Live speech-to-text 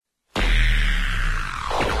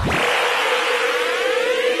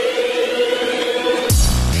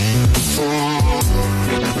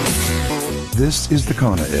This is the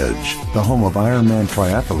Kona Edge, the home of Ironman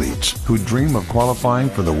triathletes who dream of qualifying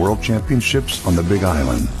for the World Championships on the Big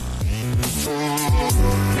Island.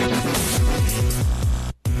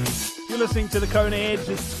 You're listening to the Kona Edge.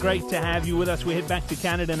 It's great to have you with us. We head back to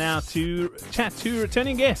Canada now to chat to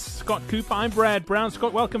returning guests, Scott Cooper. I'm Brad Brown.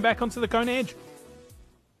 Scott, welcome back onto the Kona Edge.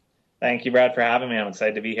 Thank you, Brad, for having me. I'm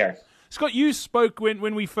excited to be here. Scott, you spoke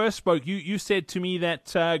when we first spoke. You said to me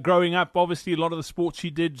that growing up, obviously a lot of the sports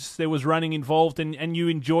you did, there was running involved, and you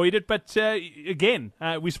enjoyed it. But again,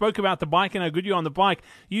 we spoke about the bike and how good you are on the bike.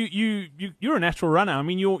 You're a natural runner. I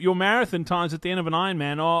mean, your marathon times at the end of an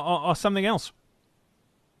Ironman are something else.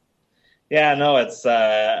 Yeah, no,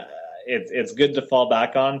 it's good to fall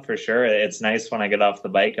back on for sure. It's nice when I get off the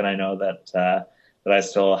bike and I know that I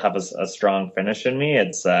still have a strong finish in me.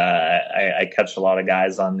 It's I catch a lot of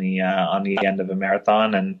guys on the end of a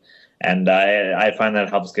marathon, and I find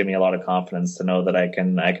that helps give me a lot of confidence to know that I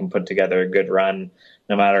can put together a good run,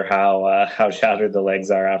 no matter how shattered the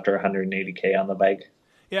legs are after 180K on the bike.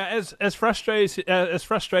 Yeah, as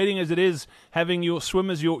frustrating as it is having your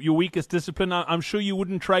swim as your weakest discipline, I'm sure you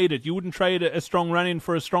wouldn't trade it. You wouldn't trade a strong run in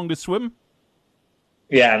for a stronger swim.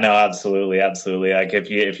 Yeah, no, absolutely. Like if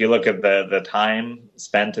you look at the time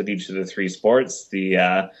spent at each of the three sports,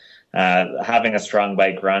 the having a strong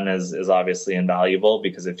bike run is obviously invaluable,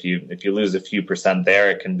 because if you lose a few percent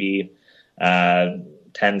there, it can be 10,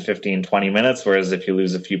 15, 20 minutes. Whereas if you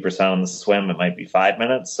lose a few percent on the swim, it might be 5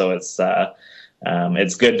 minutes. So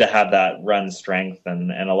it's good to have that run strength,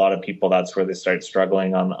 and a lot of people, that's where they start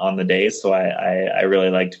struggling on the day. So I really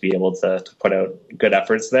like to be able to put out good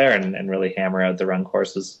efforts there and really hammer out the run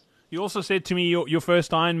courses. You also said to me your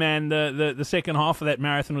first Ironman, the second half of that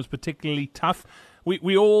marathon was particularly tough.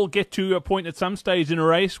 We all get to a point at some stage in a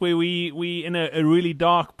race where we in a really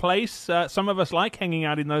dark place. Some of us like hanging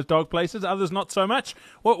out in those dark places, others not so much.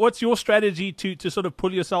 What's your strategy to sort of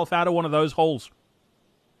pull yourself out of one of those holes?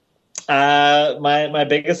 My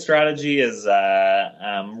biggest strategy is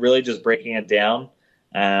really just breaking it down.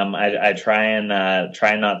 I try and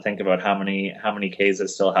not think about how many Ks I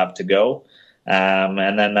still have to go,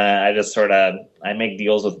 and then I just I make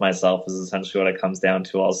deals with myself, is essentially what it comes down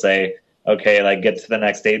to. I'll say, okay, like, get to the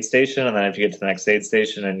next aid station, and then if you get to the next aid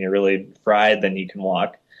station and you're really fried, then you can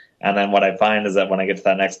walk. And then what I find is that when I get to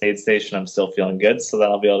that next aid station, I'm still feeling good, so then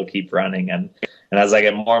I'll be able to keep running. And as I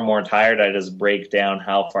get more and more tired, I just break down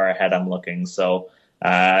how far ahead I'm looking. So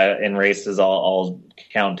in races, I'll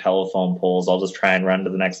count telephone poles. I'll just try and run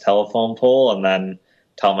to the next telephone pole, and then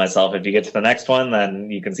tell myself, if you get to the next one,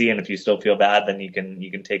 then you can see, and if you still feel bad, then you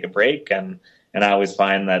can take a break. And I always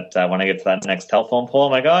find that when I get to that next telephone pole,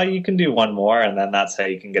 I'm like, oh, you can do one more, and then that's how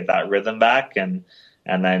you can get that rhythm back, and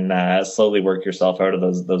then slowly work yourself out of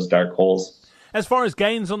those dark holes. As far as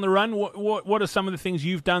gains on the run, what are some of the things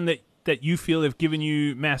you've done that you feel have given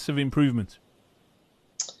you massive improvements?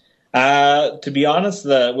 To be honest,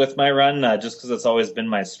 with my run, just because it's always been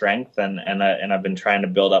my strength, and I've been trying to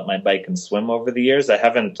build up my bike and swim over the years, I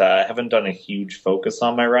haven't done a huge focus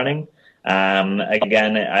on my running.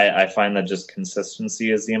 Again, I find that just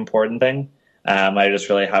consistency is the important thing. I just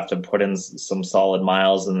really have to put in some solid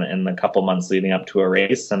miles in the couple months leading up to a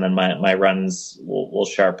race, and then my runs will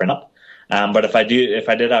sharpen up. But if I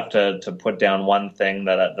did have to put down one thing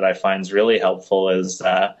that I find is really helpful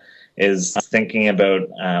is thinking about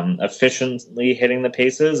efficiently hitting the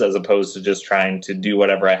paces, as opposed to just trying to do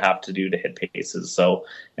whatever I have to do to hit paces. So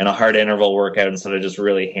in a hard interval workout, instead of just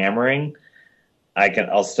really hammering,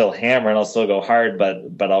 I'll still hammer and I'll still go hard,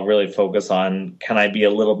 but I'll really focus on, can I be a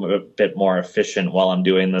little bit more efficient while I'm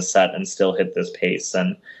doing this set and still hit this pace?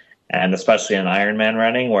 And especially in Ironman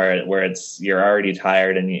running, where you're already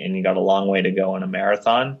tired and you got a long way to go in a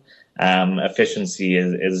marathon, efficiency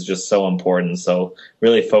is just so important. So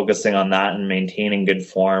really focusing on that and maintaining good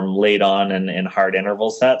form late on and in hard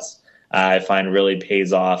interval sets, I find really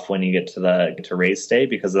pays off when you get to race day,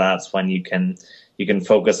 because that's when you can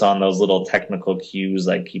focus on those little technical cues,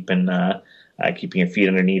 like keeping your feet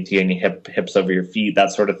underneath you and your hips over your feet,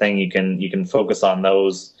 that sort of thing. You can focus on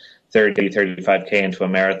those 35K into a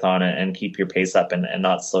marathon and keep your pace up and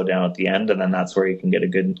not slow down at the end, and then that's where you can get a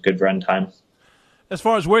good run time. As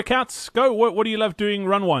far as workouts go, what do you love doing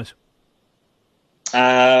run wise?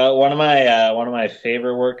 One of my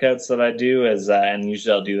favorite workouts that I do is, and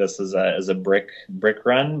usually I'll do this as a brick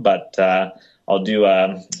run, but I'll do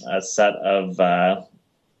a set of,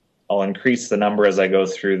 I'll increase the number as I go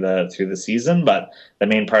through the season, but the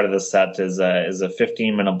main part of the set is a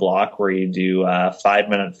 15-minute block where you do 5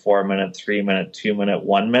 minute, 4 minute, 3 minute, 2 minute,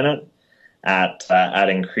 1 minute at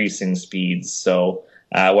increasing speeds. So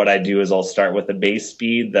What I do is I'll start with a base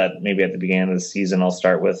speed that maybe at the beginning of the season I'll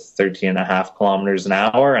start with 13.5 kilometers an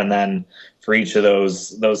hour, and then for each of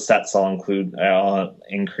those sets I'll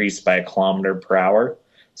increase by a kilometer per hour.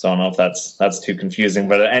 So I don't know if that's too confusing,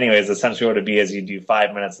 but anyways, essentially what it'd be is you do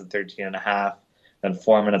 5 minutes at 13.5, then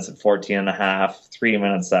 4 minutes at 14.5, 3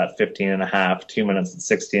 minutes at 15.5, 2 minutes at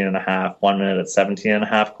 16.5, 1 minute at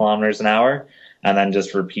 17.5 kilometers an hour, and then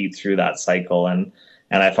just repeat through that cycle. And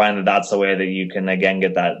I find that that's a way that you can, again,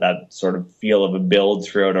 get that sort of feel of a build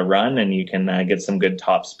throughout a run, and you can get some good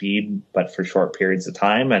top speed, but for short periods of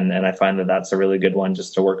time. And I find that that's a really good one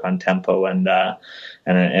just to work on tempo and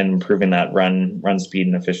improving that run speed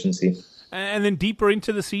and efficiency. And then deeper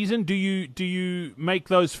into the season, do you make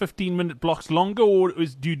those 15-minute blocks longer, or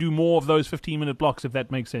do you do more of those 15-minute blocks, if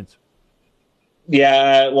that makes sense?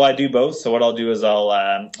 Yeah, well, I do both. So what I'll do is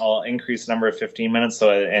I'll increase the number of 15 minutes.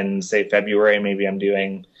 So in, say, February, maybe I'm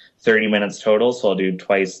doing 30 minutes total. So I'll do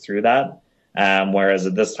twice through that. Whereas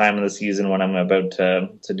at this time of the season, when I'm about to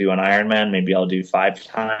do an Ironman, maybe I'll do 5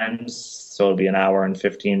 times. So it'll be an hour and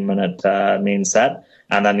 15-minute main set.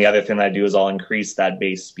 And then the other thing that I do is I'll increase that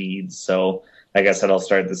base speed. So like I said, I'll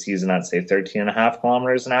start the season at, say, 13.5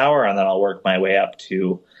 kilometers an hour, and then I'll work my way up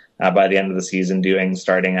to by the end of the season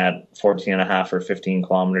starting at 14.5 or 15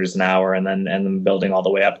 kilometers an hour, and then building all the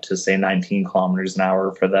way up to, say, 19 kilometers an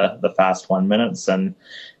hour for the fast 1 minutes, and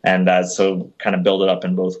so kind of build it up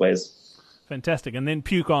in both ways. Fantastic. And then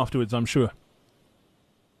puke afterwards, I'm sure.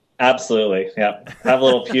 Absolutely, yeah. Have a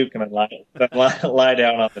little puke and then lie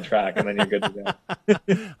down on the track, and then you're good to go.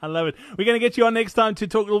 I love it. We're going to get you on next time to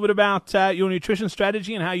talk a little bit about your nutrition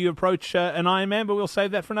strategy and how you approach an Ironman, but we'll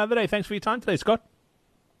save that for another day. Thanks for your time today, Scott.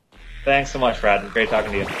 Thanks so much, Brad. Great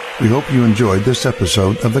talking to you. We hope you enjoyed this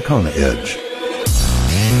episode of the Kona Edge.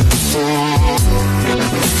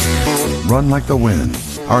 Run like the wind.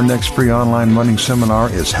 Our next free online running seminar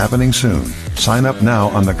is happening soon. Sign up now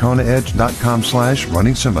on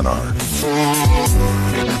thekonaedge.com/running seminar.